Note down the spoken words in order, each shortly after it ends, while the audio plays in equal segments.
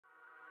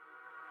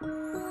In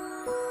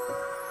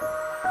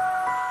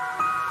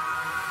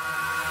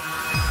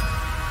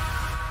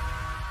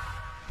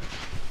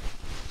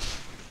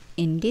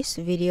this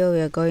video, we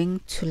are going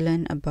to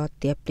learn about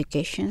the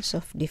applications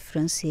of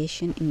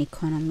differentiation in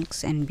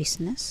economics and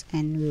business,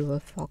 and we will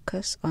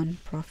focus on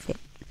profit.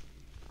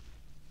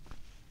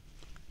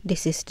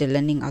 This is the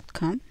learning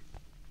outcome.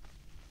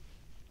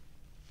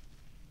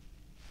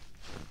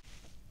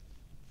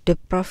 The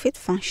profit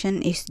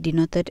function is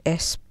denoted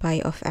as pi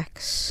of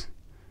x.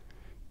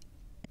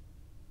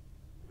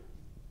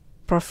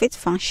 Profit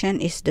function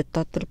is the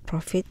total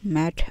profit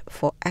made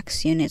for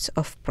x units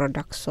of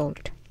product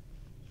sold.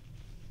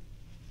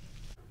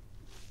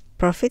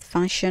 Profit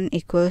function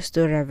equals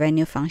to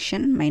revenue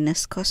function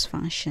minus cost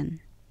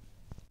function.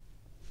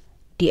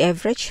 The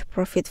average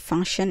profit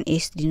function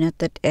is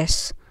denoted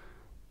as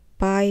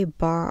pi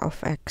bar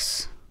of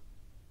x.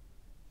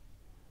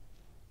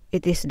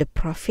 It is the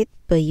profit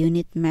per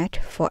unit made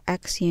for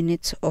x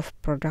units of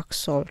product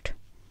sold.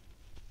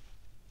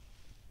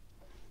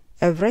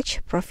 Average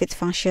profit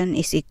function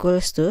is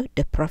equals to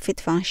the profit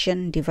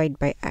function divided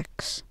by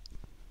x.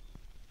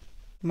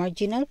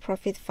 Marginal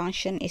profit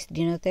function is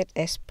denoted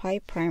as pi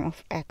prime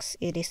of x.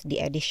 It is the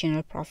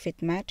additional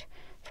profit made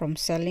from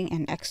selling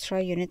an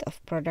extra unit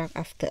of product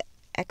after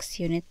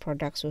x unit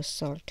products were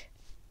sold.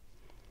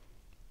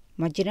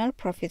 Marginal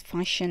profit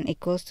function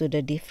equals to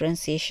the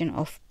differentiation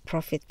of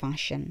profit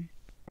function.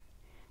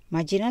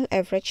 Marginal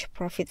average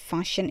profit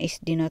function is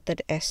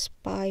denoted as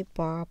pi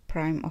bar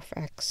prime of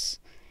x.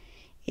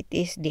 It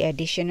is the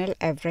additional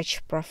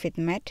average profit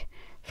made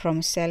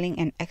from selling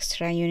an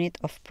extra unit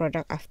of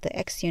product after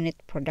x unit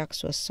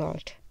products were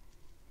sold.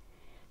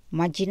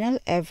 Marginal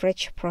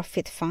average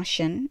profit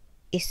function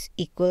is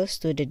equals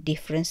to the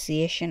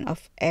differentiation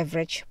of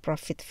average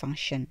profit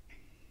function.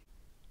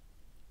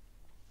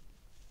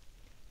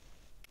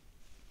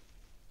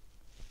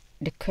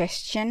 The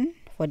question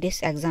for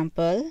this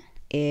example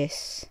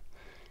is: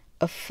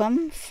 a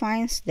firm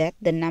finds that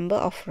the number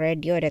of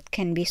radio that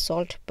can be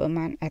sold per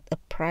month at a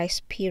price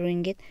p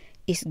ringgit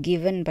is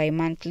given by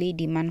monthly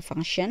demand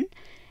function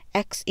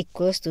x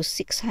equals to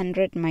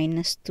 600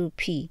 minus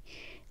 2p,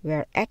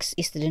 where x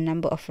is the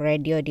number of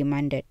radio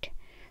demanded.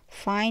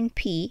 Find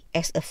p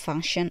as a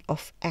function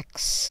of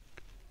x.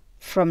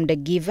 From the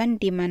given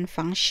demand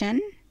function,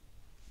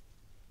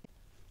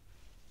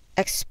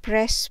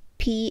 express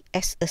p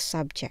as a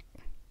subject.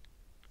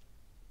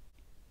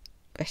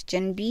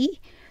 Question B.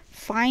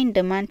 Find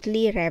the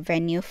monthly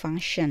revenue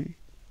function.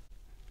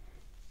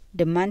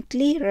 The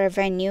monthly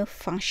revenue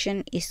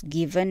function is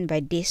given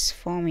by this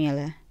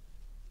formula.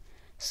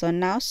 So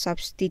now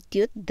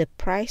substitute the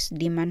price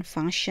demand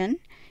function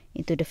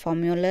into the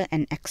formula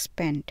and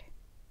expand.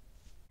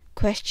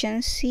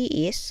 Question C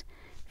is: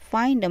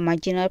 find the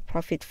marginal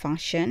profit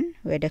function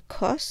where the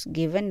cost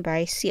given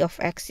by C of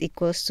x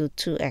equals to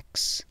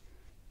 2x.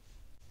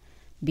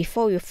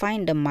 Before we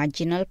find the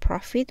marginal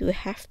profit, we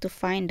have to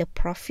find the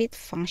profit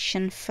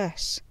function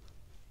first,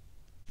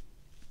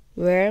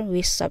 where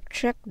we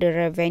subtract the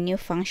revenue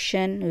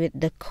function with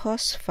the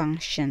cost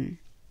function.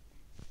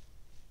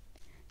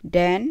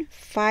 Then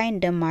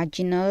find the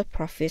marginal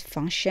profit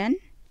function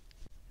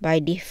by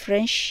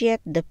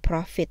differentiate the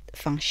profit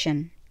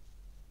function.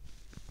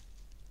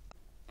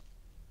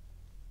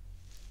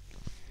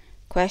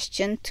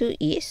 Question 2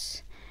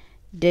 is: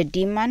 the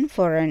demand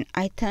for an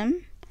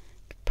item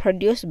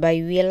produced by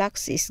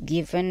Willax is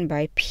given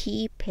by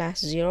P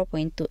plus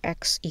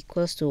 0.2x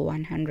equals to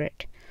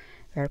 100,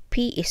 where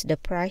P is the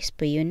price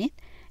per unit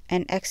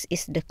and X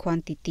is the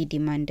quantity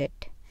demanded.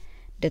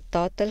 The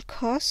total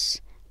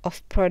cost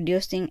of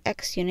producing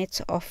X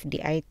units of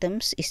the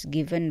items is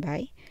given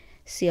by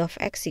C of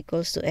X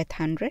equals to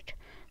 800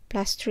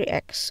 plus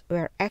 3x,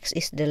 where X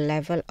is the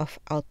level of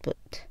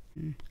output.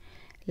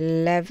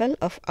 Level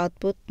of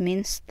output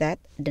means that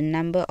the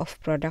number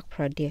of product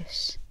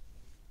produced.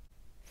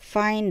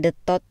 Find the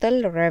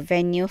total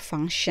revenue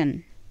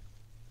function.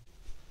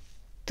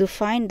 To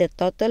find the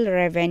total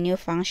revenue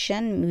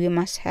function, we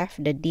must have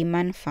the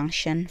demand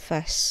function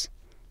first.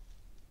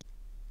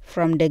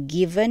 From the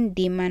given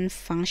demand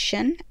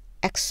function,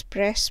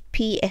 express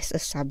P as a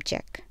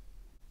subject.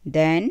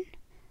 Then,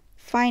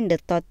 find the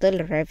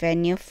total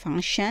revenue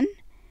function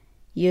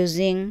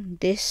using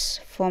this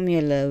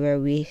formula where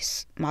we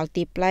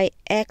multiply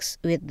x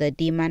with the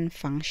demand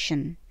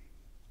function.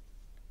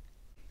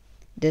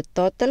 The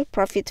total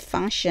profit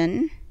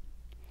function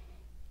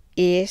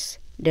is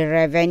the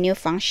revenue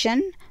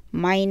function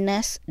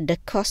minus the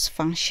cost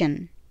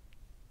function.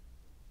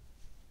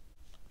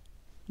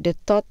 The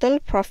total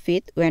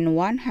profit when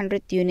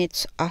 100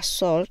 units are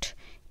sold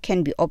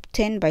can be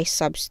obtained by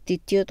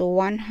substitute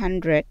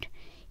 100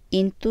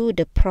 into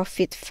the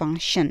profit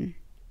function.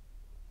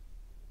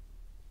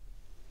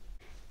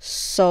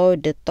 So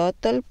the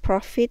total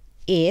profit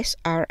is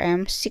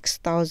RM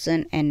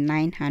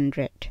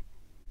 6,900.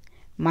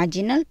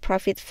 Marginal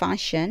profit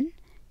function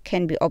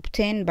can be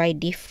obtained by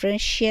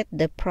differentiate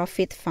the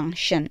profit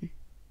function.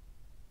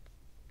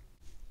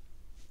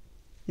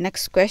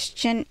 Next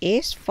question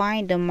is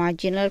find the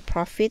marginal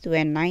profit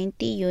when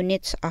 90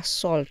 units are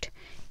sold.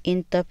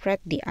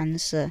 Interpret the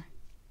answer.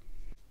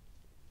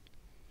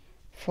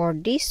 For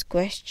this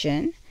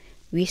question,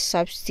 we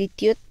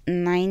substitute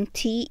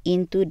 90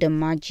 into the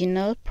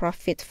marginal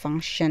profit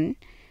function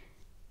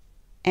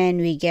and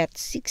we get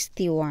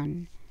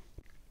 61.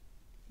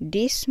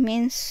 This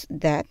means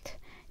that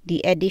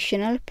the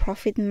additional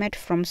profit made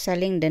from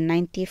selling the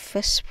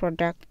 91st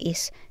product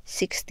is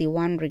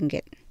 61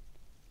 ringgit.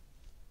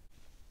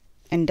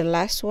 And the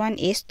last one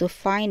is to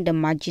find the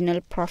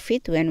marginal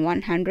profit when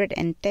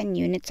 110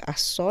 units are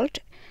sold,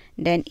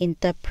 then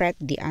interpret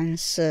the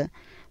answer.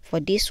 For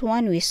this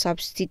one, we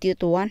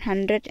substitute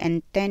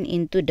 110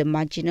 into the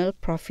marginal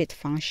profit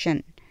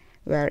function,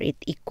 where it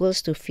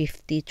equals to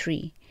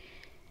 53.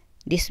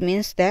 This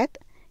means that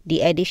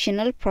the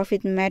additional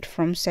profit made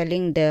from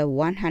selling the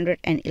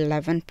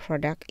 111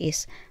 product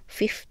is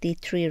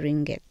 53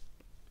 ringgit.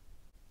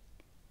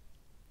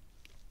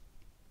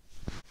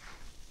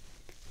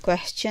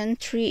 Question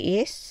 3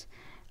 is,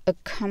 a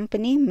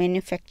company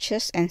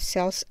manufactures and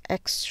sells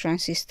X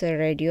transistor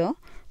radio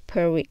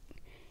per week.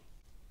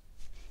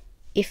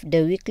 If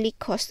the weekly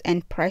cost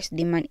and price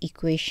demand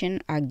equation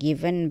are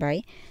given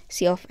by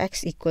C of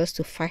X equals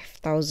to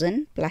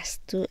 5,000 plus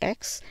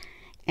 2X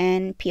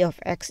and P of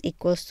X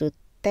equals to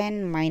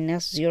 10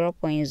 minus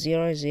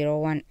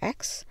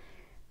 0.001X,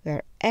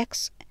 where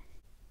X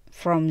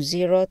from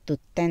 0 to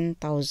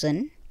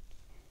 10,000,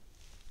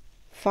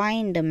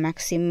 find the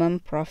maximum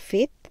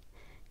profit,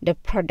 the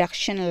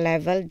production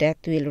level that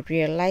will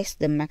realize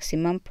the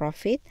maximum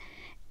profit,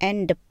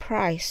 and the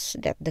price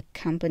that the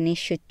company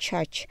should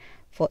charge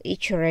for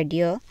each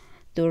radio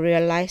to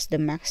realize the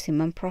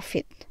maximum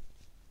profit.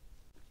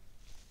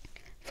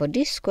 For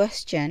this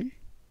question,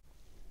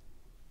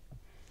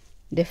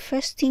 the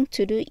first thing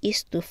to do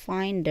is to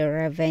find the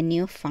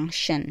revenue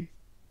function.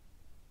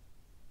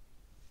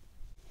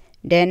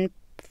 Then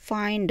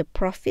find the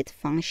profit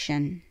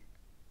function.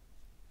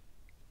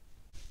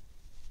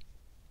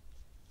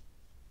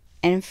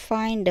 And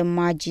find the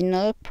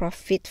marginal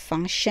profit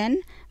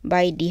function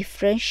by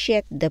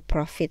differentiate the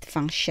profit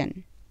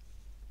function.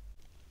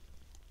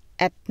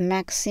 At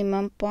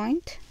maximum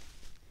point,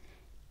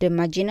 the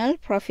marginal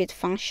profit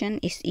function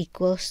is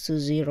equals to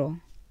 0.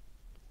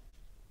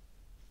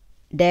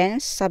 Then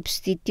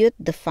substitute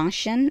the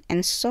function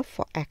and solve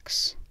for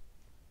x.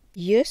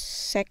 Use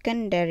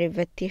second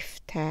derivative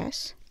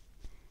test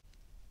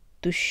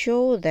to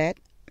show that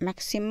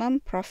maximum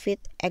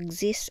profit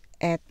exists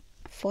at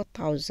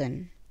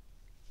 4,000.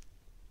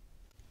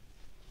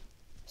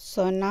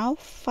 So now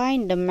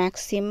find the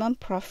maximum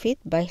profit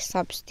by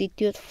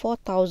substitute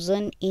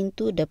 4,000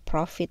 into the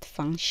profit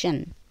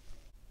function.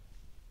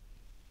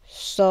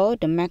 So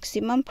the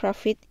maximum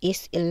profit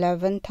is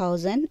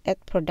 11,000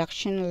 at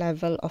production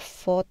level of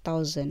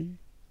 4,000.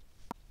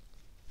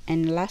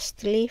 And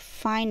lastly,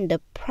 find the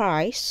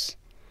price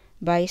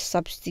by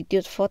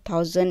substitute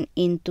 4,000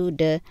 into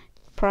the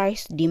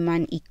price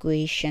demand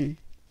equation.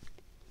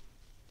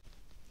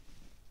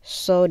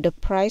 So the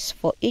price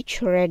for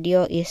each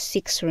radio is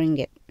 6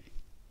 ringgit.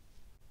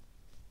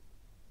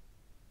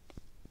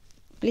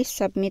 Please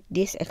submit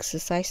this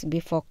exercise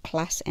before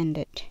class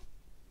ended.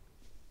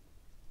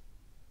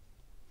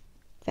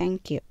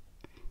 Thank you.